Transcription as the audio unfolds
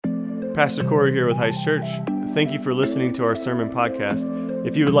Pastor Corey here with Heights Church. Thank you for listening to our sermon podcast.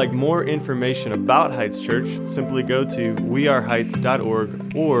 If you would like more information about Heights Church, simply go to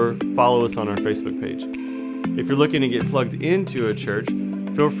weareheights.org or follow us on our Facebook page. If you're looking to get plugged into a church,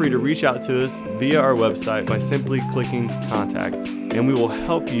 feel free to reach out to us via our website by simply clicking contact, and we will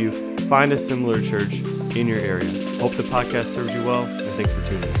help you find a similar church in your area. Hope the podcast serves you well, and thanks for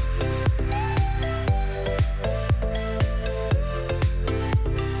tuning in.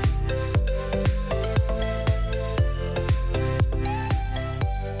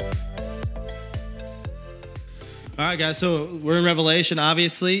 All right, guys, so we're in Revelation,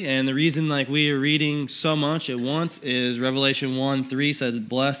 obviously, and the reason we are reading so much at once is Revelation 1:3 says,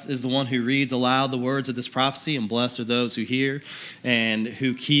 "Blessed is the one who reads aloud the words of this prophecy, and blessed are those who hear and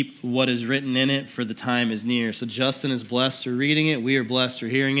who keep what is written in it, for the time is near." So Justin is blessed for reading it, we are blessed for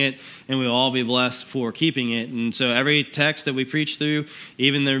hearing it, and we'll all be blessed for keeping it. And so every text that we preach through,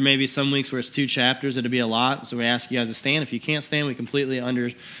 even there may be some weeks where it's 2 chapters, it'll be a lot, so we ask you guys to stand. If you can't stand, we completely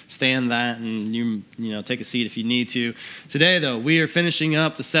understand that, and you take a seat if you need to. Today, though, we are finishing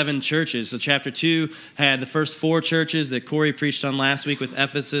up the 7 churches. So chapter 2 had the first 4 churches that Corey preached on last week with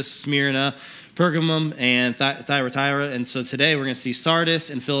Ephesus, Smyrna, Pergamum, and Thyatira. And so today we're going to see Sardis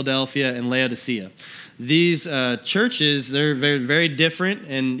and Philadelphia and Laodicea. These churches, they're very, very different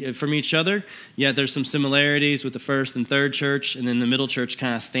and from each other, yet there's some similarities with the first and third church, and then the middle church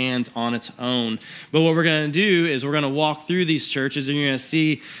kind of stands on its own. But what we're going to do is we're going to walk through these churches, and you're going to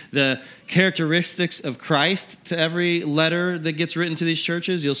see the characteristics of Christ to every letter that gets written to these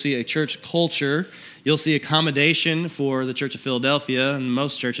churches. You'll see a church culture. You'll see accommodation for the Church of Philadelphia, and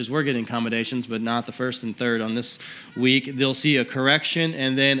most churches were getting accommodations, but not the first and third on this week. They'll see a correction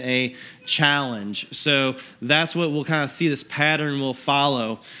and then a challenge. So that's what we'll kind of see, this pattern will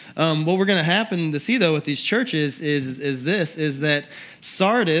follow. What we're going to happen to see, though, with these churches is that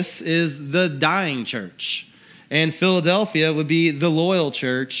Sardis is the dying church, and Philadelphia would be the loyal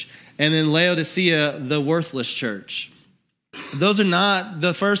church, and then Laodicea, the worthless church. Those are not,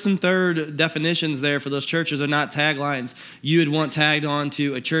 the first and third definitions there for those churches are not taglines you would want tagged on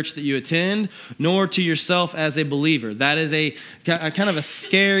to a church that you attend, nor to yourself as a believer. That is a kind of a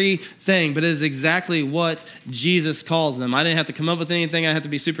scary thing, but it is exactly what Jesus calls them. I didn't have to come up with anything. I didn't have to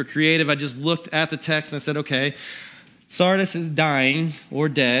be super creative. I just looked at the text and I said, okay, Sardis is dying or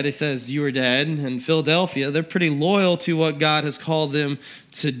dead. It says you are dead. And Philadelphia, they're pretty loyal to what God has called them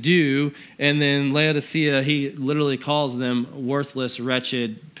to do. And then Laodicea, he literally calls them worthless,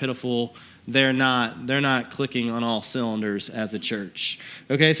 wretched, pitiful. They're not clicking on all cylinders as a church.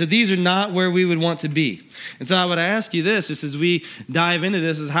 Okay, so these are not where we would want to be. And so I would ask you this, just as we dive into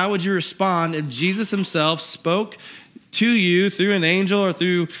this, is how would you respond if Jesus himself spoke to you through an angel or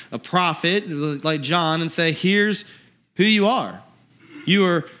through a prophet like John and say, here's who you are.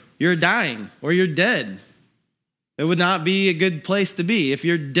 You're dying or you're dead. It would not be a good place to be. If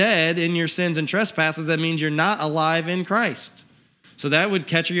you're dead in your sins and trespasses, that means you're not alive in Christ. So that would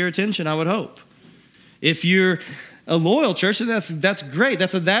catch your attention, I would hope. If you're a loyal church, then that's great.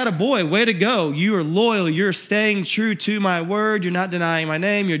 That's a boy. Way to go. You are loyal. You're staying true to my word. You're not denying my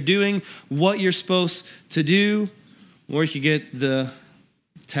name. You're doing what you're supposed to do. Or you could get the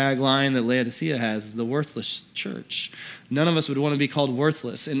tagline that Laodicea has, is the worthless church. None of us would want to be called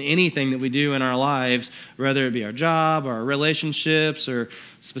worthless in anything that we do in our lives, whether it be our job, our relationships, or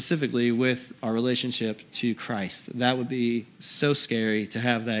specifically with our relationship to Christ. That would be so scary to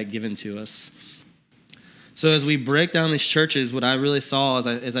have that given to us. So as we break down these churches, what I really saw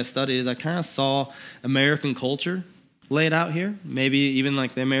as I studied is I kind of saw American culture laid out here, maybe even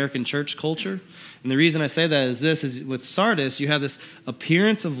like the American church culture. And the reason I say that is with Sardis, you have this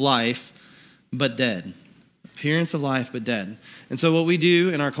appearance of life, but dead. Appearance of life, but dead. And so what we do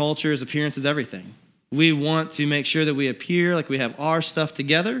in our culture is appearance is everything. We want to make sure that we appear like we have our stuff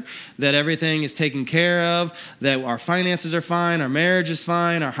together, that everything is taken care of, that our finances are fine, our marriage is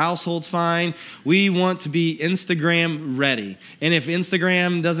fine, our household's fine. We want to be Instagram ready. And if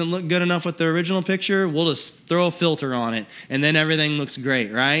Instagram doesn't look good enough with the original picture, we'll just throw a filter on it, and then everything looks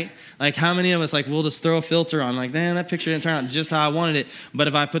great, right? Like how many of us, we'll just throw a filter on, man, that picture didn't turn out just how I wanted it. But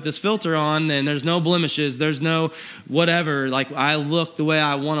if I put this filter on, then there's no blemishes, there's no whatever. I look the way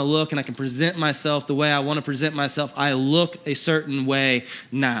I want to look, and I can present myself the way I want to present myself. I look a certain way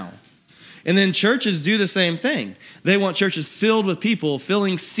now. And then churches do the same thing. They want churches filled with people,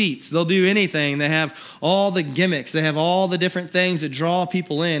 filling seats. They'll do anything. They have all the gimmicks. They have all the different things that draw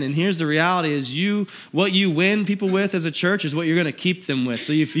people in. And here's the reality is what you win people with as a church is what you're going to keep them with.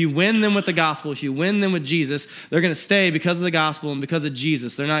 So if you win them with the gospel, if you win them with Jesus, they're going to stay because of the gospel and because of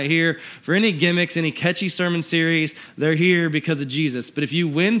Jesus. They're not here for any gimmicks, any catchy sermon series. They're here because of Jesus. But if you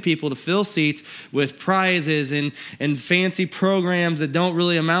win people to fill seats with prizes and fancy programs that don't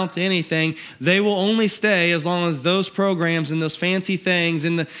really amount to anything, they will only stay as long as those programs and those fancy things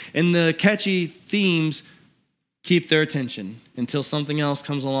and the catchy themes keep their attention until something else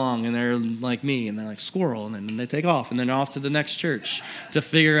comes along and they're like me and they're like squirrel and then they take off and then off to the next church to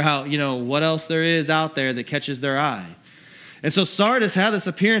figure out, what else there is out there that catches their eye. And so Sardis had this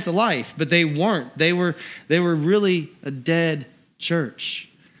appearance of life, but they weren't. They were really a dead church.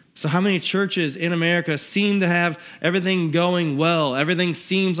 So how many churches in America seem to have everything going well? Everything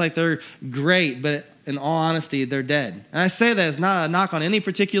seems like they're great, but in all honesty, they're dead. And I say that as not a knock on any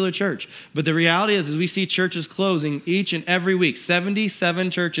particular church, but the reality is we see churches closing each and every week. 77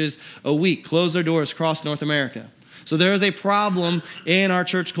 churches a week close their doors across North America. So there is a problem in our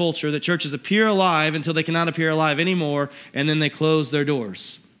church culture that churches appear alive until they cannot appear alive anymore, and then they close their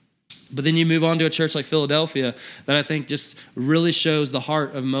doors. But then you move on to a church like Philadelphia that I think just really shows the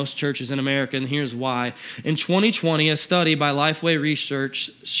heart of most churches in America, and here's why. In 2020, a study by Lifeway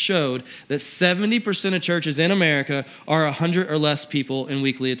Research showed that 70% of churches in America are 100 or less people in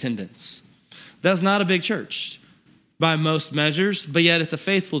weekly attendance. That's not a big church by most measures, but yet it's a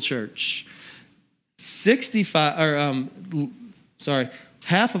faithful church.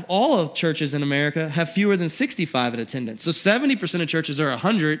 Half of all of churches in America have fewer than 65 in attendance. So 70% of churches are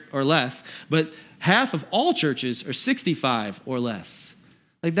 100 or less, but half of all churches are 65 or less.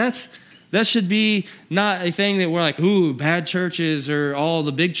 Like that should be not a thing that we're like, ooh, bad churches or all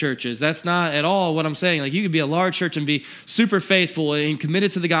the big churches. That's not at all what I'm saying. Like you could be a large church and be super faithful and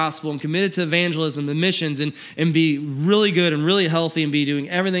committed to the gospel and committed to evangelism and missions and be really good and really healthy and be doing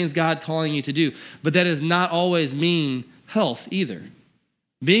everything God calling you to do. But that does not always mean health either.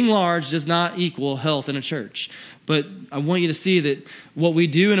 Being large does not equal health in a church. But I want you to see that what we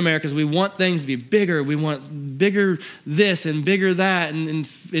do in America is we want things to be bigger. We want bigger this and bigger that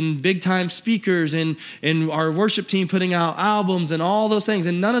and big time speakers and our worship team putting out albums and all those things.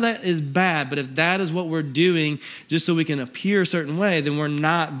 And none of that is bad. But if that is what we're doing just so we can appear a certain way, then we're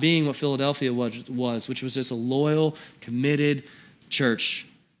not being what Philadelphia was, which was just a loyal, committed church.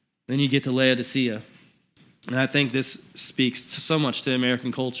 Then you get to Laodicea. And I think this speaks so much to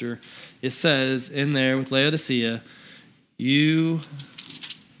American culture. It says in there with Laodicea, make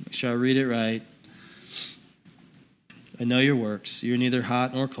sure I read it right. I know your works. You're neither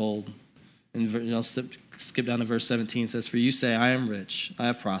hot nor cold. And I'll skip down to verse 17. It says, for you say, I am rich. I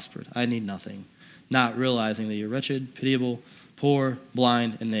have prospered. I need nothing. Not realizing that you're wretched, pitiable, poor,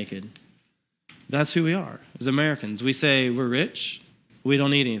 blind, and naked. That's who we are as Americans. We say we're rich. We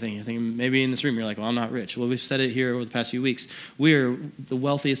don't need anything. I think maybe in this room you're like, well, I'm not rich. Well, we've said it here over the past few weeks. We are the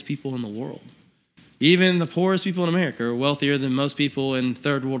wealthiest people in the world. Even the poorest people in America are wealthier than most people in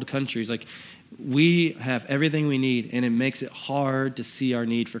third world countries. Like, we have everything we need, and it makes it hard to see our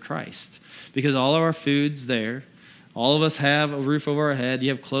need for Christ because all of our food's there. All of us have a roof over our head. You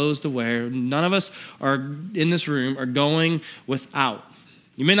have clothes to wear. None of us are in this room are going without.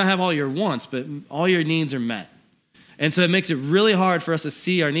 You may not have all your wants, but all your needs are met. And so it makes it really hard for us to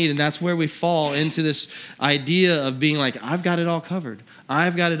see our need. And that's where we fall into this idea of being like, I've got it all covered.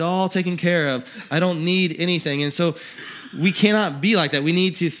 I've got it all taken care of. I don't need anything. And so we cannot be like that. We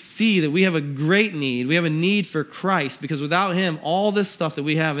need to see that we have a great need. We have a need for Christ because without him, all this stuff that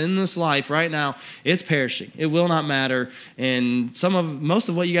we have in this life right now, it's perishing. It will not matter. And most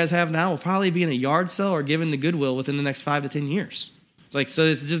of what you guys have now will probably be in a yard sale or given to Goodwill within the next 5 to 10 years. So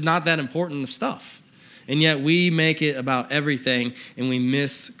it's just not that important of stuff. And yet we make it about everything, and we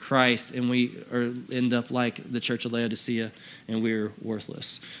miss Christ, and we end up like the church of Laodicea, and we're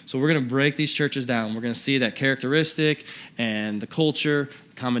worthless. So we're going to break these churches down. We're going to see that characteristic and the culture,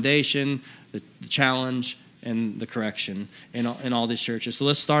 accommodation, the challenge, and the correction in all these churches. So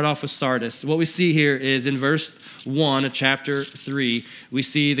let's start off with Sardis. What we see here is in verse 1 of chapter 3, we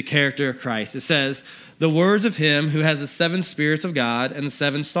see the character of Christ. It says, the words of him who has the 7 spirits of God and the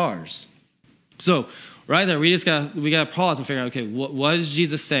 7 stars. So Right there, we got to pause and figure out, okay, what is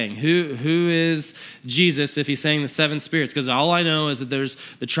Jesus saying? Who is Jesus if he's saying the seven spirits? Because all I know is that there's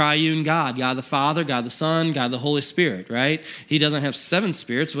the triune God, God the Father, God the Son, God the Holy Spirit, right? He doesn't have seven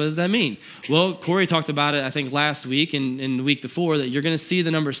spirits. What does that mean? Well, Corey talked about it, I think, last week and the week before, that you're going to see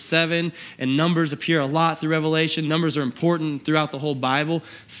the number 7, and numbers appear a lot through Revelation. Numbers are important throughout the whole Bible.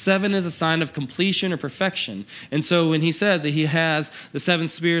 7 is a sign of completion or perfection. And so when he says that he has the 7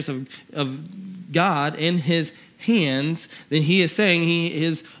 spirits of God in his hands, then he is saying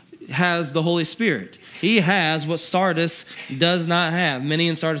he has the Holy Spirit. He has what Sardis does not have. Many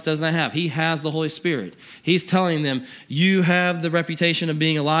in Sardis does not have. He has the Holy Spirit. He's telling them, you have the reputation of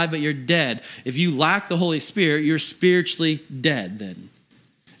being alive, but you're dead. If you lack the Holy Spirit, you're spiritually dead then.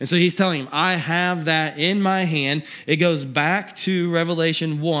 And so he's telling him, I have that in my hand. It goes back to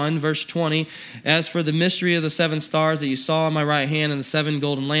Revelation 1, verse 20. As for the mystery of the 7 stars that you saw in my right hand and the 7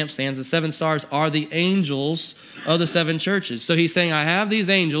 golden lampstands, the 7 stars are the angels of the 7 churches. So he's saying, I have these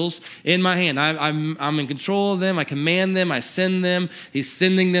angels in my hand. I'm in control of them. I command them. I send them. He's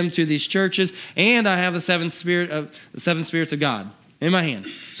sending them to these churches. And I have the 7 spirits of God in my hand.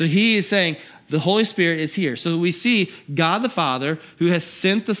 So he is saying, the Holy Spirit is here. So we see God the Father who has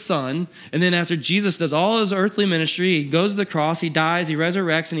sent the Son, and then after Jesus does all his earthly ministry, he goes to the cross, he dies, he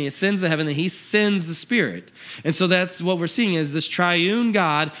resurrects, and he ascends to heaven, and he sends the Spirit. And so that's what we're seeing is this triune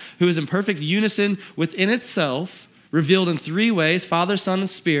God who is in perfect unison within itself, revealed in 3 ways, Father, Son, and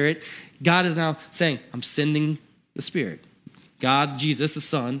Spirit. God is now saying, I'm sending the Spirit. God, Jesus, the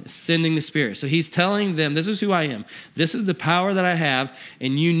Son, is sending the Spirit. So he's telling them, this is who I am. This is the power that I have,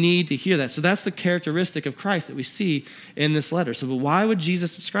 and you need to hear that. So that's the characteristic of Christ that we see in this letter. So but why would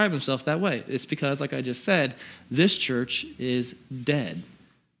Jesus describe himself that way? It's because, like I just said, this church is dead.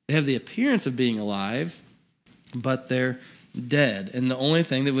 They have the appearance of being alive, but they're dead. And the only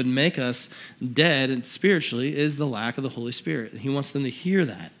thing that would make us dead and spiritually is the lack of the Holy Spirit. He wants them to hear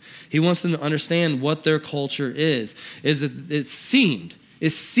that. He wants them to understand what their culture is that it seemed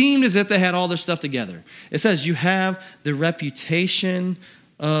as if they had all their stuff together. It says you have the reputation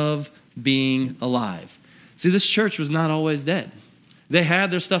of being alive. See, this church was not always dead. They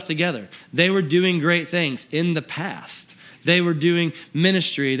had their stuff together. They were doing great things in the past. They were doing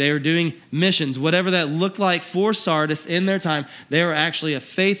ministry. They were doing missions. Whatever that looked like for Sardis in their time, they were actually a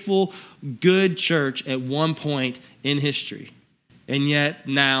faithful, good church at one point in history. And yet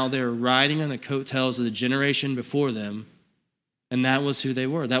now they're riding on the coattails of the generation before them. And that was who they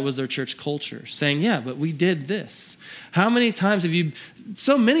were. That was their church culture, saying, yeah, but we did this. How many times have you,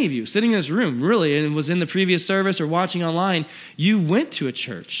 so many of you sitting in this room, really, and it was in the previous service or watching online, you went to a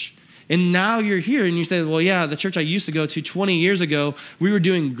church. And now you're here and you say, well, yeah, the church I used to go to 20 years ago, we were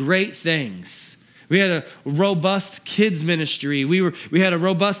doing great things. We had a robust kids ministry. We had a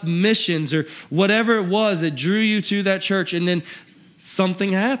robust missions or whatever it was that drew you to that church. And then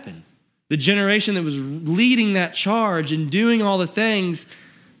something happened. The generation that was leading that charge and doing all the things,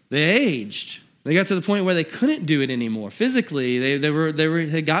 they aged. They got to the point where they couldn't do it anymore. Physically, they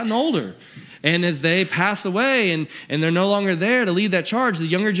had gotten older. And as they pass away and they're no longer there to lead that charge, the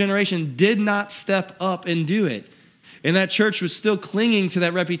younger generation did not step up and do it. And that church was still clinging to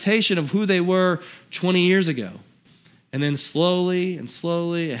that reputation of who they were 20 years ago. And then slowly and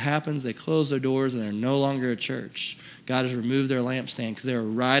slowly it happens. They close their doors and they're no longer a church. God has removed their lampstand because they were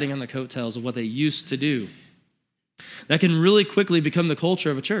riding on the coattails of what they used to do. That can really quickly become the culture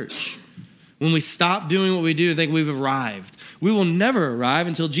of a church. When we stop doing what we do and think we've arrived. We will never arrive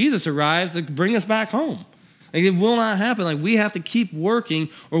until Jesus arrives to bring us back home. Like, it will not happen. Like, we have to keep working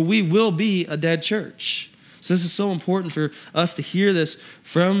or we will be a dead church. So this is so important for us to hear this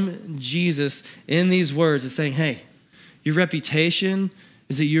from Jesus in these words. It's saying, hey, your reputation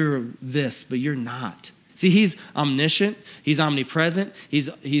is that you're this, but you're not. See, he's omniscient. He's omnipresent. He's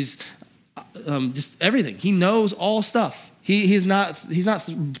just everything. He knows all stuff. He's not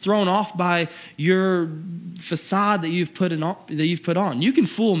thrown off by your facade that you've put on. You can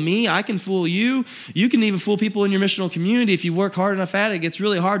fool me. I can fool you. You can even fool people in your missional community if you work hard enough at it. It gets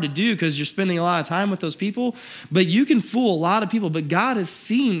really hard to do because you're spending a lot of time with those people. But you can fool a lot of people. But God has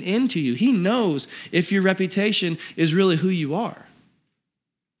seen into you. He knows if your reputation is really who you are.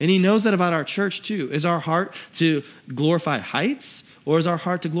 And he knows that about our church too. Is our heart to glorify Heights? Or is our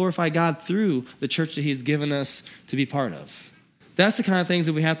heart to glorify God through the church that he's given us to be part of? That's the kind of things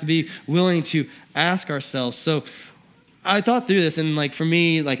that we have to be willing to ask ourselves. So I thought through this, and like for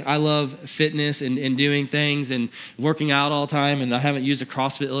me, like I love fitness and doing things and working out all the time, and I haven't used a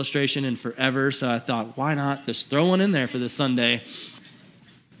CrossFit illustration in forever, so I thought, why not just throw one in there for this Sunday?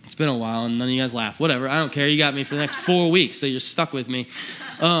 It's been a while, and none of you guys laugh. Whatever, I don't care. You got me for the next 4 weeks, so you're stuck with me.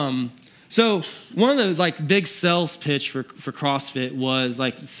 So one of the big sales pitch for CrossFit was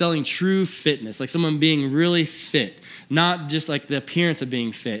selling true fitness, like someone being really fit, not just the appearance of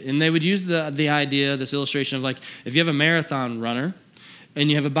being fit. And they would use the idea, this illustration of if you have a marathon runner and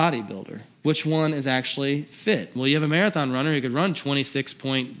you have a bodybuilder, which one is actually fit? Well, you have a marathon runner who could run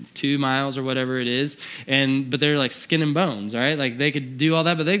 26.2 miles or whatever it is, but they're skin and bones, right? They could do all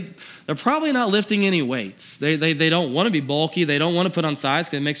that, but they're probably not lifting any weights. They don't want to be bulky. They don't want to put on size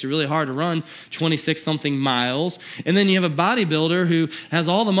because it makes it really hard to run 26-something miles. And then you have a bodybuilder who has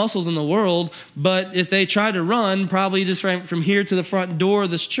all the muscles in the world, but if they tried to run probably just from here to the front door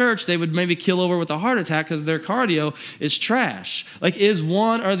of this church, they would maybe keel over with a heart attack because their cardio is trash. Is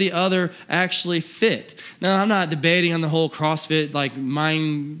one or the other actually fit? Now, I'm not debating on the whole CrossFit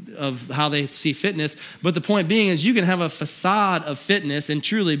mind of how they see fitness, but the point being is you can have a facade of fitness and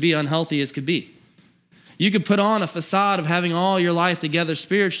truly be unhealthy as could be. You could put on a facade of having all your life together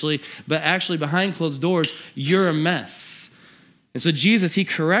spiritually, but actually behind closed doors, you're a mess. And so Jesus, he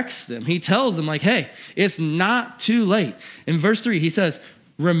corrects them. He tells them hey, it's not too late. In verse 3, he says,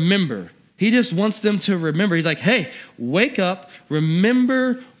 remember. He just wants them to remember. He's hey, wake up,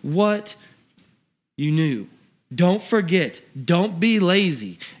 remember what you knew. Don't forget. Don't be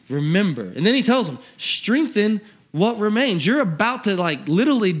lazy. Remember. And then he tells them, strengthen what remains. You're about to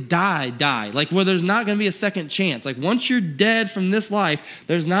literally die. Where there's not going to be a second chance. Once you're dead from this life,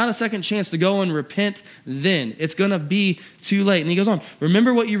 there's not a second chance to go and repent then. It's going to be too late. And he goes on,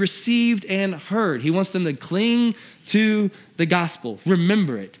 remember what you received and heard. He wants them to cling to the gospel.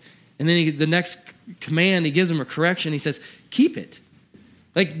 Remember it. And then the next command, he gives them a correction. He says, keep it.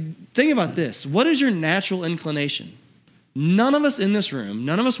 Think about this. What is your natural inclination? None of us in this room,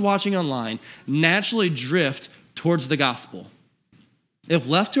 none of us watching online, naturally drift towards the gospel. If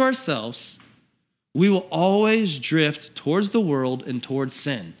left to ourselves, we will always drift towards the world and towards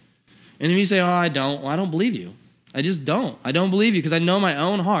sin. And if you say, I don't believe you. I just don't. I don't believe you because I know my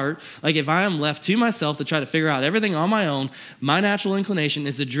own heart. If I am left to myself to try to figure out everything on my own, my natural inclination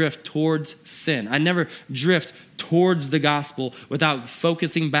is to drift towards sin. I never drift towards the gospel without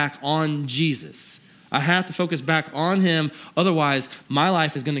focusing back on Jesus. I have to focus back on him. Otherwise, my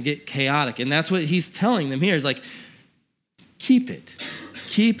life is going to get chaotic. And that's what he's telling them here is keep it.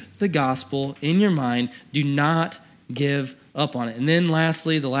 Keep the gospel in your mind. Do not give up on it. And then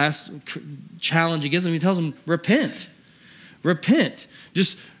lastly, the last challenge he gives them, he tells them, repent. Repent.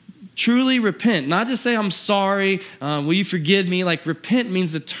 Just truly repent. Not just say, I'm sorry, will you forgive me? Repent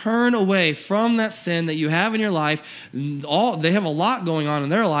means to turn away from that sin that you have in your life. They have a lot going on in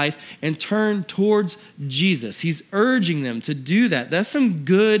their life and turn towards Jesus. He's urging them to do that. That's some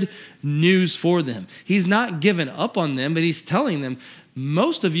good news for them. He's not given up on them, but he's telling them,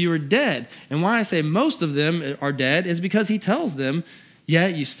 most of you are dead. And why I say most of them are dead is because he tells them,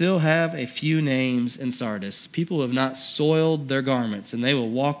 yet you still have a few names in Sardis, people who have not soiled their garments, and they will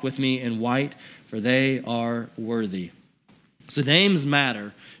walk with me in white, for they are worthy. So names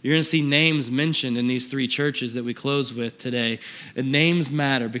matter. You're going to see names mentioned in these three churches that we close with today. And names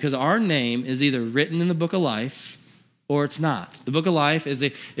matter because our name is either written in the book of life or it's not. The book of life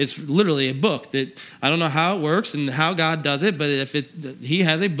it's literally a book that I don't know how it works and how God does it, but he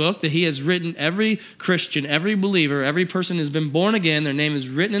has a book that he has written. Every Christian, every believer, every person who's been born again, their name is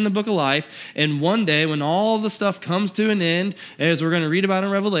written in the book of life. And one day when all the stuff comes to an end, as we're going to read about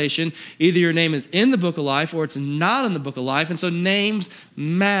in Revelation, either your name is in the book of life or it's not in the book of life. And so names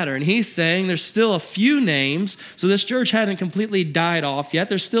matter. And he's saying there's still a few names. So this church hadn't completely died off yet.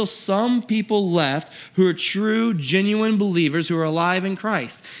 There's still some people left who are true, genuine believers who are alive in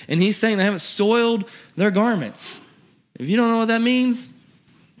Christ. And he's saying they haven't soiled their garments. If you don't know what that means,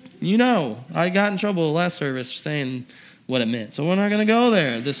 I got in trouble last service saying what it meant. So we're not going to go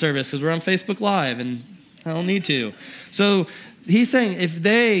there this service because we're on Facebook Live and I don't need to. So he's saying if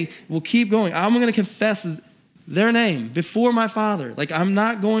they will keep going, I'm going to confess their name before my Father. I'm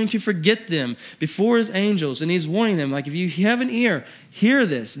not going to forget them before his angels. And he's warning them, if you have an ear, hear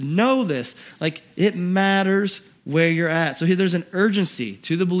this, know this. It matters where you're at. So there's an urgency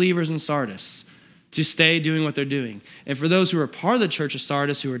to the believers in Sardis to stay doing what they're doing. And for those who are part of the church of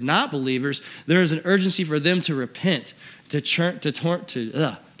Sardis who are not believers, there is an urgency for them to repent, to turn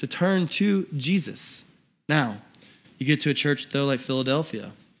to Jesus. Now, you get to a church, though, like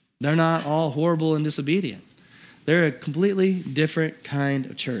Philadelphia. They're not all horrible and disobedient. They're a completely different kind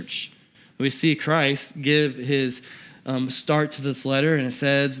of church. We see Christ give his start to this letter, and it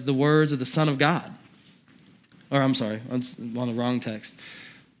says the words of the Son of God. Or I'm sorry, I'm on the wrong text.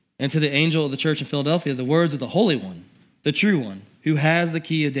 And to the angel of the church in Philadelphia, the words of the Holy One, the true one, who has the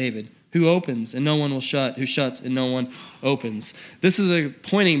key of David. who opens and no one will shut, who shuts and no one opens. This is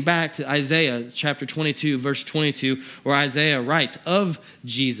pointing back to Isaiah chapter 22, verse 22, where Isaiah writes of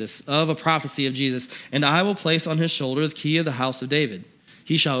Jesus, of a prophecy of Jesus, and I will place on his shoulder the key of the house of David.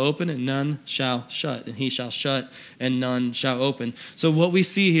 He shall open and none shall shut, and he shall shut and none shall open. So what we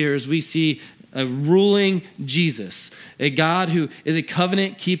see here is we see a ruling Jesus, a God who is a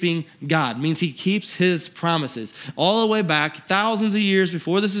covenant-keeping God. It means he keeps his promises. All the way back, thousands of years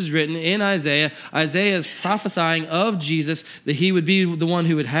before this is written in Isaiah, Isaiah is prophesying of Jesus that he would be the one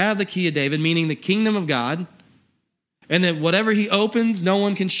who would have the key of David, meaning the kingdom of God, and that whatever he opens, no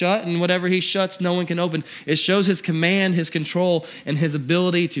one can shut, and whatever he shuts, no one can open. It shows his command, his control, and his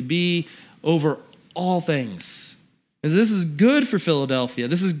ability to be over all things. Because this is good for Philadelphia.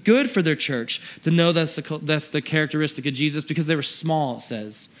 This is good for their church to know that's the characteristic of Jesus, because they were small, it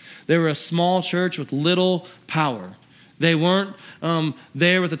says. They were a small church with little power. They weren't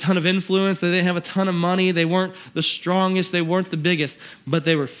there with a ton of influence. They didn't have a ton of money. They weren't the strongest. They weren't the biggest, but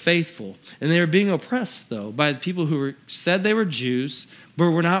they were faithful. And they were being oppressed, though, by people who said they were Jews, but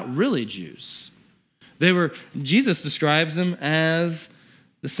were not really Jews. Jesus describes them as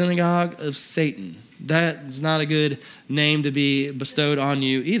the synagogue of Satan. That is not a good name to be bestowed on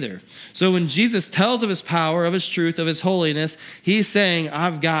you either. So when Jesus tells of his power, of his truth, of his holiness, he's saying,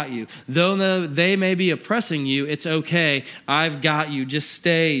 I've got you. Though they may be oppressing you, it's okay. I've got you. Just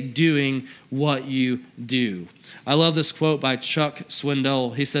stay doing what you do. I love this quote by Chuck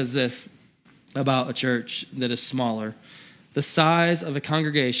Swindoll. He says this about a church that is smaller. The size of a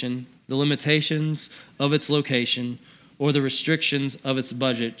congregation, the limitations of its location, or the restrictions of its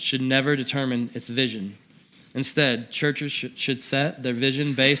budget should never determine its vision. Instead, churches should set their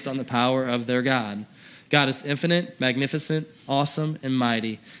vision based on the power of their God. God is infinite, magnificent, awesome, and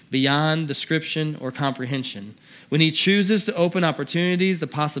mighty, beyond description or comprehension. When he chooses to open opportunities, the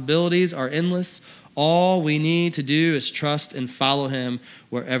possibilities are endless. All we need to do is trust and follow him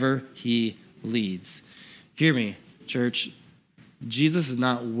wherever he leads. Hear me, church. Jesus is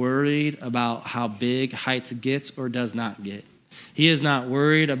not worried about how big Heights gets or does not get. He is not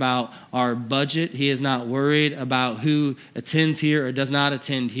worried about our budget. He is not worried about who attends here or does not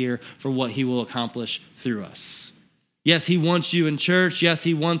attend here for what he will accomplish through us. Yes, he wants you in church. Yes,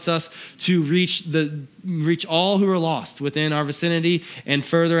 he wants us to reach all who are lost within our vicinity and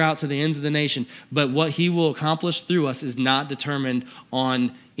further out to the ends of the nation. But what he will accomplish through us is not determined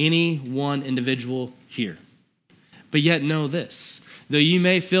on any one individual here. But yet know this, though you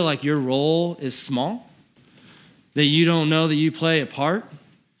may feel like your role is small, that you don't know that you play a part,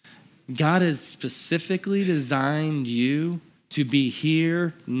 God has specifically designed you to be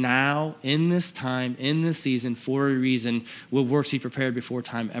here now, in this time, in this season, for a reason, what works he prepared before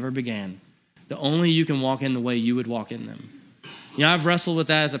time ever began. That only you can walk in the way you would walk in them. You know, I've wrestled with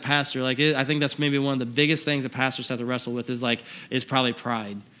that as a pastor. I think that's maybe one of the biggest things that pastors have to wrestle with is probably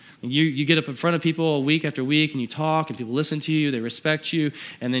pride. You get up in front of people week after week and you talk and people listen to you, they respect you,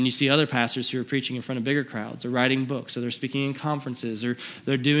 and then you see other pastors who are preaching in front of bigger crowds or writing books or they're speaking in conferences or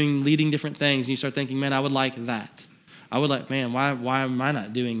they're leading different things, and you start thinking, man, I would like that. Man, why am I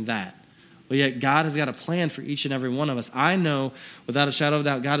not doing that? Well, yet God has got a plan for each and every one of us. I know without a shadow of a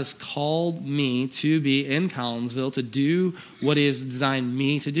doubt, God has called me to be in Collinsville to do what he has designed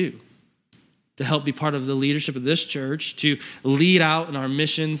me to do. To help be part of the leadership of this church, to lead out in our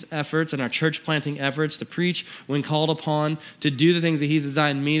missions efforts and our church planting efforts, to preach when called upon, to do the things that he's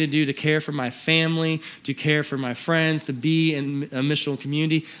designed me to do, to care for my family, to care for my friends, to be in a missional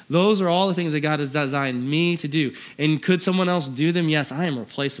community. Those are all the things that God has designed me to do. And could someone else do them? Yes, I am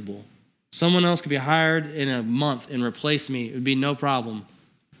replaceable. Someone else could be hired in a month and replace me. It would be no problem.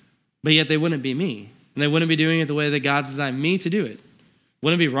 But yet they wouldn't be me. And they wouldn't be doing it the way that God's designed me to do it.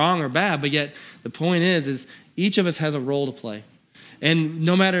 Wouldn't be wrong or bad, but yet the point is each of us has a role to play. And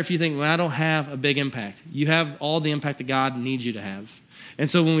no matter if you think, well, I don't have a big impact, you have all the impact that God needs you to have. And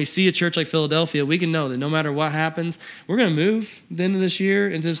so when we see a church like Philadelphia, we can know that no matter what happens, we're going to move at the end of this year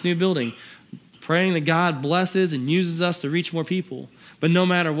into this new building, praying that God blesses and uses us to reach more people. But no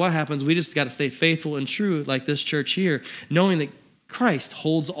matter what happens, we just got to stay faithful and true like this church here, knowing that Christ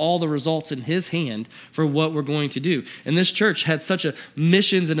holds all the results in his hand for what we're going to do. And this church had such a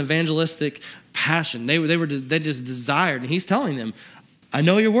missions and evangelistic passion. They just desired. And he's telling them, I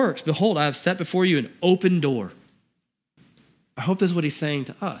know your works. Behold, I have set before you an open door. I hope that's what he's saying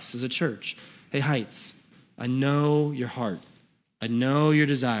to us as a church. Hey, Heights, I know your heart. I know your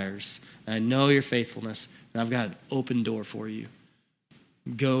desires. I know your faithfulness. And I've got an open door for you.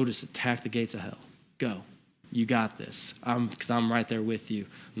 Go to attack the gates of hell. Go. You got this. Because I'm right there with you.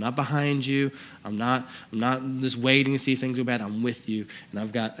 I'm not behind you. I'm not just waiting to see if things go bad. I'm with you, and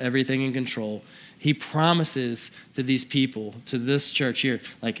I've got everything in control. He promises to these people, to this church here,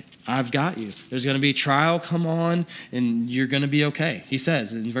 like, I've got you. There's going to be trial come on, and you're going to be okay. He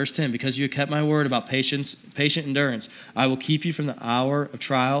says in verse 10, because you have kept my word about patient endurance, I will keep you from the hour of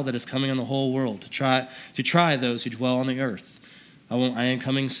trial that is coming on the whole world, to try those who dwell on the earth. I am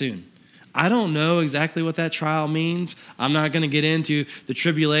coming soon. I don't know exactly what that trial means. I'm not going to get into the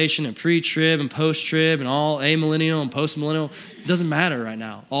tribulation and pre-trib and post-trib and all amillennial and post-millennial. It doesn't matter right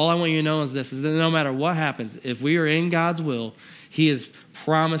now. All I want you to know is this, is that no matter what happens, if we are in God's will, he is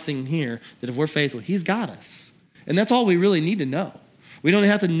promising here that if we're faithful, he's got us. And that's all we really need to know. We don't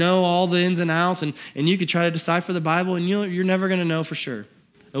have to know all the ins and outs, and you could try to decipher the Bible, and you're never going to know for sure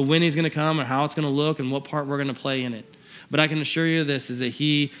when he's going to come or how it's going to look and what part we're going to play in it. But I can assure you this, is that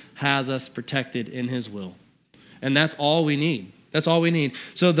he has us protected in his will. And that's all we need. That's all we need.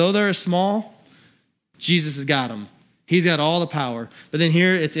 So though they're small, Jesus has got them. He's got all the power. But then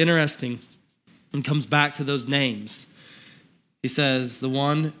here it's interesting and comes back to those names. He says, the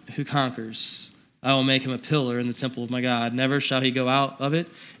one who conquers, I will make him a pillar in the temple of my God. Never shall he go out of it.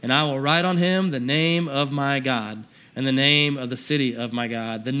 And I will write on him the name of my God, and the name of the city of my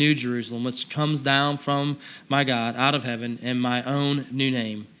God, the new Jerusalem, which comes down from my God out of heaven, and my own new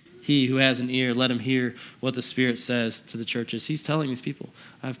name. He who has an ear, let him hear what the Spirit says to the churches. He's telling these people,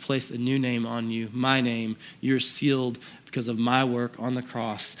 I've placed a new name on you, my name. You're sealed because of my work on the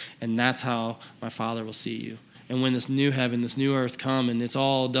cross, and that's how my Father will see you. And when this new heaven, this new earth come, and it's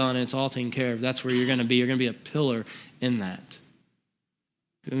all done, and it's all taken care of, that's where you're going to be. You're going to be a pillar in that.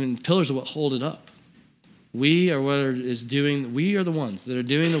 I mean, pillars are what hold it up. We are the ones that are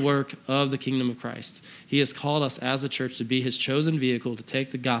doing the work of the kingdom of Christ. He has called us as a church to be his chosen vehicle to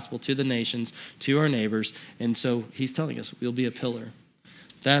take the gospel to the nations, to our neighbors. And so he's telling us we'll be a pillar.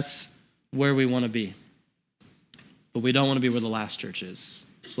 That's where we want to be. But we don't want to be where the last church is.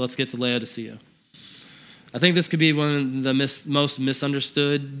 So let's get to Laodicea. I think this could be one of the most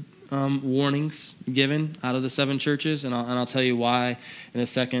misunderstood warnings given out of the 7 churches, and I'll tell you why in a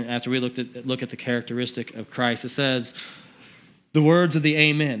second after we look at the characteristic of Christ. It says, the words of the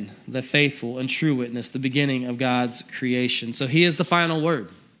Amen, the faithful and true witness, the beginning of God's creation. So he is the final word.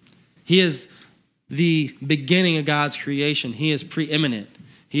 He is the beginning of God's creation. He is preeminent.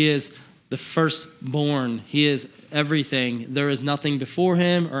 He is the firstborn. He is everything. There is nothing before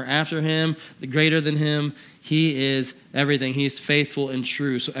him or after him, greater than him. He is everything. He's faithful and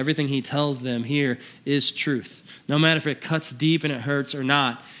true. So everything he tells them here is truth. No matter if it cuts deep and it hurts or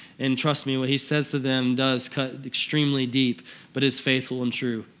not. And trust me, what he says to them does cut extremely deep, but it's faithful and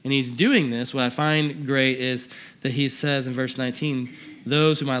true. And he's doing this. What I find great is that he says in verse 19,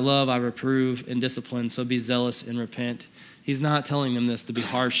 those whom I love I reprove and discipline, so be zealous and repent. He's not telling them this to be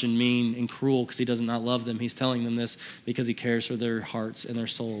harsh and mean and cruel because he does not love them. He's telling them this because he cares for their hearts and their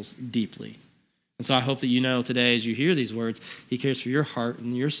souls deeply. And so I hope that you know today as you hear these words, he cares for your heart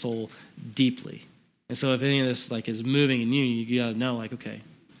and your soul deeply. And so if any of this is moving in you, you got to know okay,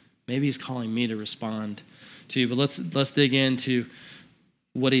 maybe he's calling me to respond to you. But let's dig into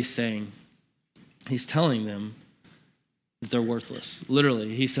what he's saying. He's telling them that they're worthless.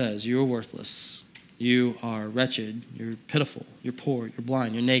 Literally, he says, you're worthless. You are wretched, you're pitiful, you're poor, you're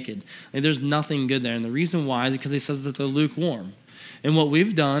blind, you're naked. There's nothing good there. And the reason why is because he says that they're lukewarm. And what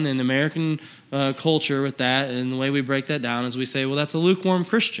we've done in American culture with that, and the way we break that down is we say, well, that's a lukewarm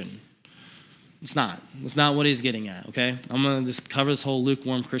Christian. It's not. It's not what he's getting at, okay? I'm going to just cover this whole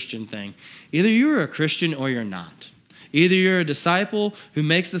lukewarm Christian thing. Either you're a Christian or you're not. Either you're a disciple who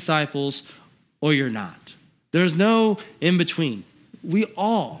makes disciples or you're not. There's no in between. We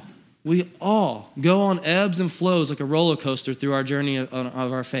all go on ebbs and flows like a roller coaster through our journey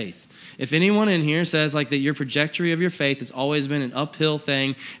of our faith. If anyone in here says that your trajectory of your faith has always been an uphill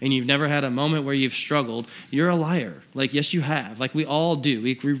thing and you've never had a moment where you've struggled, you're a liar. Yes, you have. We all do.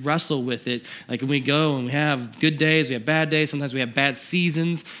 We wrestle with it. We go and we have good days, we have bad days. Sometimes we have bad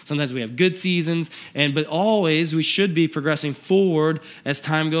seasons. Sometimes we have good seasons. But always we should be progressing forward as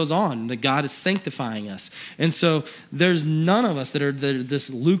time goes on. That God is sanctifying us. And so there's none of us that are this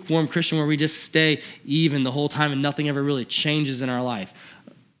lukewarm Christian where we just stay even the whole time and nothing ever really changes in our life.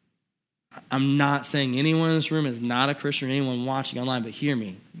 I'm not saying anyone in this room is not a Christian or anyone watching online, but hear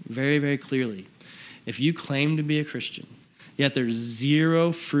me very, very clearly. If you claim to be a Christian, yet there's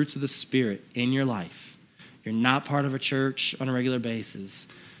 0 fruits of the Spirit in your life, you're not part of a church on a regular basis,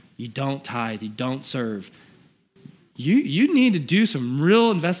 you don't tithe, you don't serve, you need to do some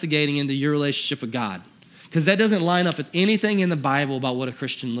real investigating into your relationship with God. because that doesn't line up with anything in the Bible about what a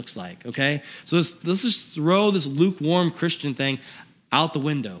Christian looks like, okay? So let's just throw this lukewarm Christian thing out the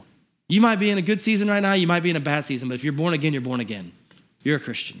window. You might be in a good season right now, you might be in a bad season, but if you're born again, you're born again. You're a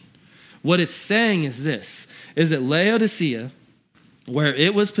Christian. What it's saying is this, is that Laodicea, where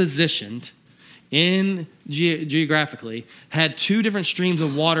it was positioned in geographically, had two different streams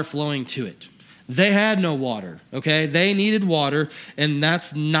of water flowing to it. They had no water, okay? They needed water, and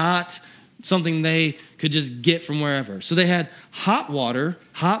that's not something they could just get from wherever. So they had hot water,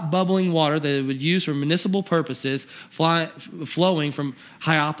 hot bubbling water that they would use for municipal purposes flowing from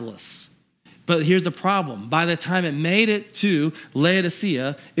Hierapolis. But here's the problem. By the time it made it to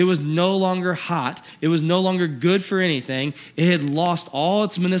Laodicea, it was no longer hot. It was no longer good for anything. It had lost all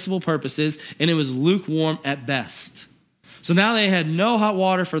its municipal purposes, and it was lukewarm at best. So now they had no hot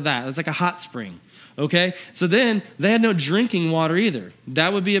water for that. It's like a hot spring. Okay, so then they had no drinking water either.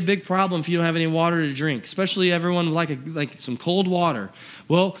 That would be a big problem if you don't have any water to drink, especially everyone would like some cold water.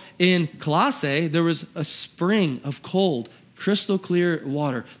 Well, in Colossae, there was a spring of cold, crystal clear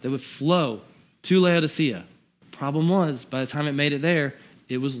water that would flow to Laodicea. Problem was, by the time it made it there,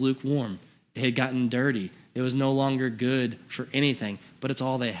 it was lukewarm. It had gotten dirty. It was no longer good for anything, but it's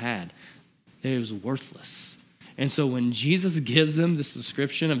all they had. It was worthless. And so when Jesus gives them this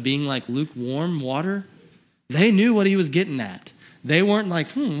description of being like lukewarm water, they knew what he was getting at. They weren't like,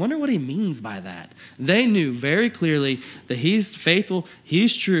 wonder what he means by that. They knew very clearly that he's faithful,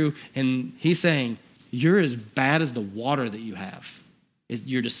 he's true, and he's saying, you're as bad as the water that you have.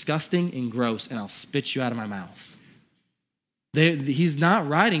 You're disgusting and gross, and I'll spit you out of my mouth. He's not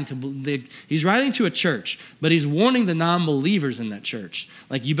writing to, he's writing to a church, but he's warning the non-believers in that church.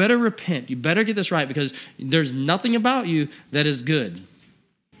 Like, you better repent. You better get this right because there's nothing about you that is good.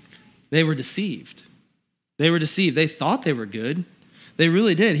 They were deceived. They were deceived. They thought they were good. They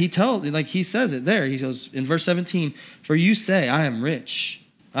really did. He says it there. He goes in verse 17, for you say, I am rich.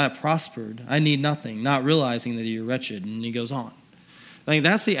 I have prospered. I need nothing, not realizing that you're wretched. And he goes on. Like,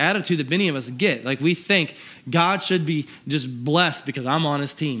 that's the attitude that many of us get. Like, we think God should be just blessed because I'm on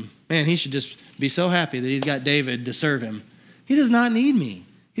his team. Man, he should just be so happy that he's got David to serve him. He does not need me.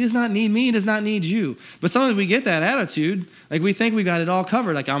 He does not need me. He does not need you. But sometimes we get that attitude. Like, we think we got it all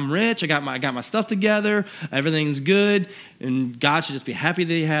covered. Like, I'm rich. I got my stuff together. Everything's good. And God should just be happy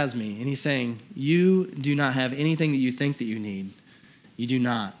that he has me. And he's saying, you do not have anything that you think that you need. You do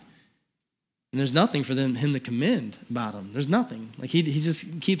not. And there's nothing for him to commend about him. There's nothing. Like, he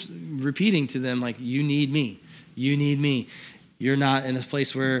just keeps repeating to them, like, you need me. You need me. You're not in a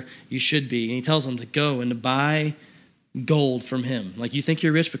place where you should be. And he tells them to go and to buy gold from him. Like, you think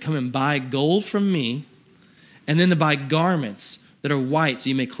you're rich, but come and buy gold from me. And then to buy garments that are white, so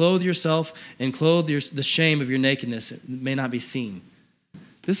you may clothe yourself and clothe the shame of your nakedness. It may not be seen.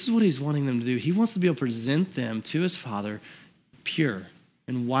 This is what he's wanting them to do. He wants to be able to present them to his Father pure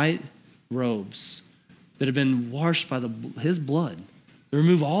and white robes that have been washed by his blood. To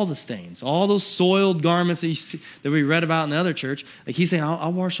remove all the stains, all those soiled garments that we read about in the other church. Like, he's saying,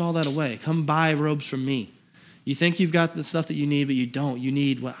 I'll wash all that away. Come buy robes from me. You think you've got the stuff that you need, but you don't. You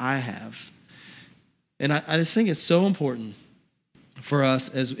need what I have. And I just think it's so important for us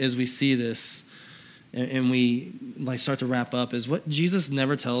as we see this and we start to wrap up, is what Jesus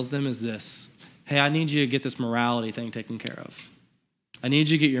never tells them is this. Hey, I need you to get this morality thing taken care of. I need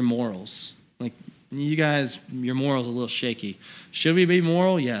you to get your morals. Like, you guys, your morals are a little shaky. Should we be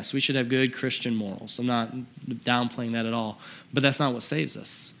moral? Yes, we should have good Christian morals. I'm not downplaying that at all. But that's not what saves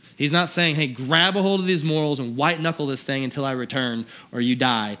us. He's not saying, hey, grab a hold of these morals and white knuckle this thing until I return or you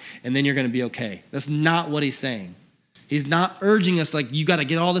die, and then you're going to be okay. That's not what he's saying. He's not urging us like, you got to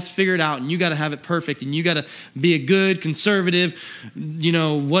get all this figured out and you got to have it perfect and you got to be a good conservative,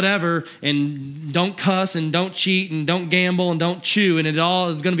 whatever, and don't cuss and don't cheat and don't gamble and don't chew and it all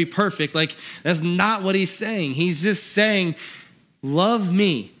is going to be perfect. Like, that's not what he's saying. He's just saying, love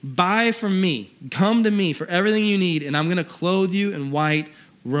me, buy from me, come to me for everything you need, and I'm going to clothe you in white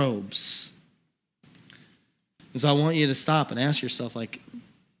robes. And so I want you to stop and ask yourself, like,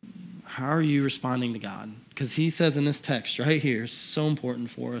 how are you responding to God? Because he says in this text right here, it's so important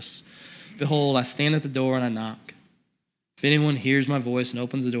for us. Behold, I stand at the door and I knock. If anyone hears my voice and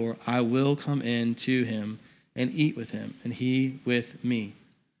opens the door, I will come in to him and eat with him, and he with me.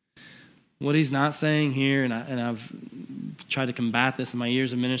 What he's not saying here, and I've tried to combat this in my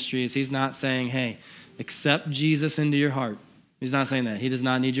years of ministry, is he's not saying, hey, accept Jesus into your heart. He's not saying that. He does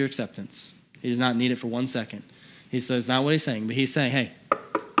not need your acceptance. He does not need it for 1 second. He says, not what he's saying, but he's saying, hey,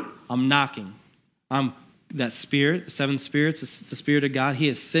 I'm knocking. I'm that Spirit, the seven spirits, it's the Spirit of God. He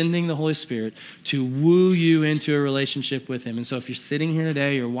is sending the Holy Spirit to woo you into a relationship with him. And so if you're sitting here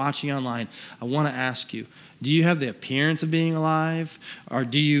today, you're watching online, I want to ask you, do you have the appearance of being alive? Or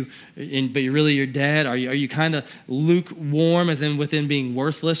do you, but you're dead? Are you kind of lukewarm, as in within being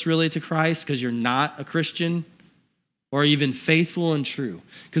worthless really to Christ because you're not a Christian? Or even faithful and true?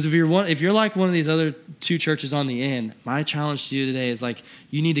 Because if you're like one of these other two churches on the end, my challenge to you today is like,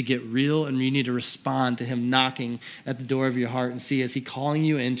 you need to get real and you need to respond to him knocking at the door of your heart and see, is he calling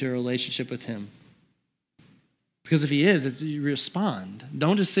you into a relationship with him? Because if he is, you respond.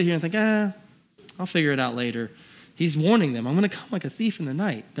 Don't just sit here and think, I'll figure it out later. He's warning them, I'm going to come like a thief in the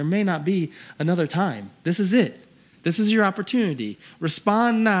night. There may not be another time. This is it. This is your opportunity.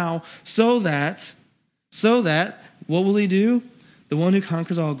 Respond now so that what will he do? The one who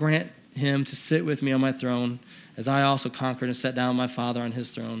conquers, I'll grant him to sit with me on my throne, as I also conquered and sat down with my Father on his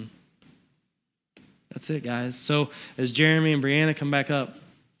throne. That's it, guys. So as Jeremy and Brianna come back up,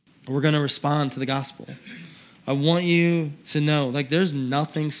 we're going to respond to the gospel. I want you to know, like, there's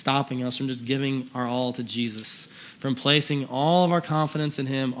nothing stopping us from just giving our all to Jesus, from placing all of our confidence in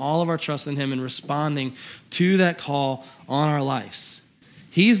him, all of our trust in him, and responding to that call on our lives.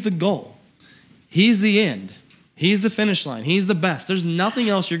 He's the goal. He's the end. He's the finish line. He's the best. There's nothing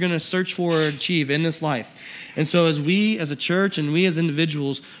else you're going to search for or achieve in this life. And so as we as a church and we as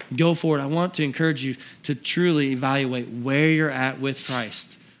individuals go forward, I want to encourage you to truly evaluate where you're at with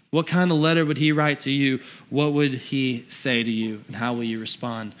Christ. What kind of letter would he write to you? What would he say to you? And how will you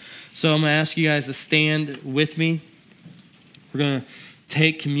respond? So I'm going to ask you guys to stand with me. We're going to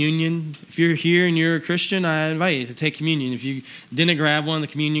take communion. If you're here and you're a Christian, I invite you to take communion. If you didn't grab one of the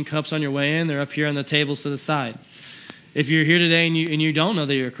communion cups on your way in, they're up here on the tables to the side. If you're here today and you don't know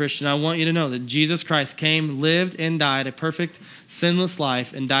that you're a Christian, I want you to know that Jesus Christ came, lived, and died a perfect, sinless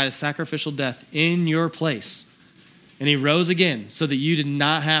life, and died a sacrificial death in your place. And he rose again so that you did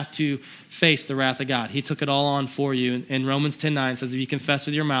not have to face the wrath of God. He took it all on for you. And Romans 10:9 says, if you confess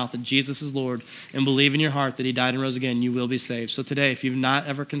with your mouth that Jesus is Lord and believe in your heart that he died and rose again, you will be saved. So today, if you've not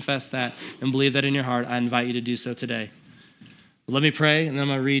ever confessed that and believe that in your heart, I invite you to do so today. Let me pray, and then I'm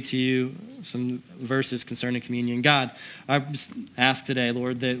going to read to you some verses concerning communion. God, I just ask today,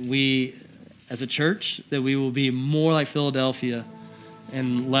 Lord, that we, as a church, that we will be more like Philadelphia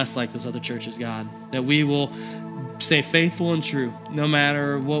and less like those other churches, God. That we will stay faithful and true, no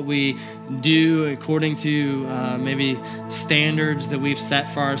matter what we do according to maybe standards that we've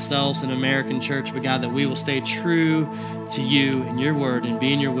set for ourselves in American church, but God, that we will stay true to you and your word and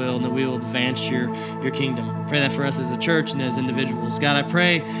be in your will, and that we will advance your kingdom. I pray that for us as a church and as individuals. God, I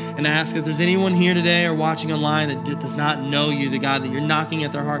pray and ask if there's anyone here today or watching online that does not know you, that God, that you're knocking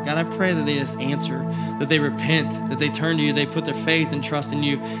at their heart. God, I pray that they just answer, that they repent, that they turn to you, they put their faith and trust in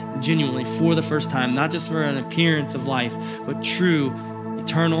you genuinely for the first time, not just for an appearance of life, but true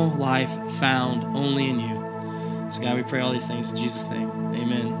eternal life found only in you. So God, we pray all these things in Jesus' name.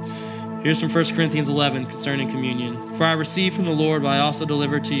 Amen. Here's from 1 Corinthians 11 concerning communion. For I received from the Lord what I also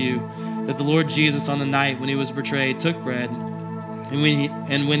delivered to you, that the Lord Jesus on the night when he was betrayed took bread, and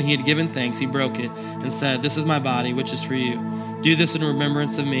when he had given thanks, he broke it and said, this is my body, which is for you. Do this in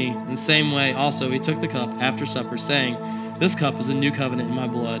remembrance of me. In the same way also he took the cup after supper, saying, this cup is a new covenant in my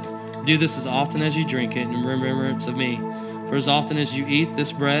blood. Do this as often as you drink it in remembrance of me. For as often as you eat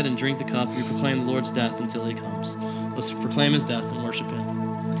this bread and drink the cup, you proclaim the Lord's death until he comes. Let's proclaim his death and worship him.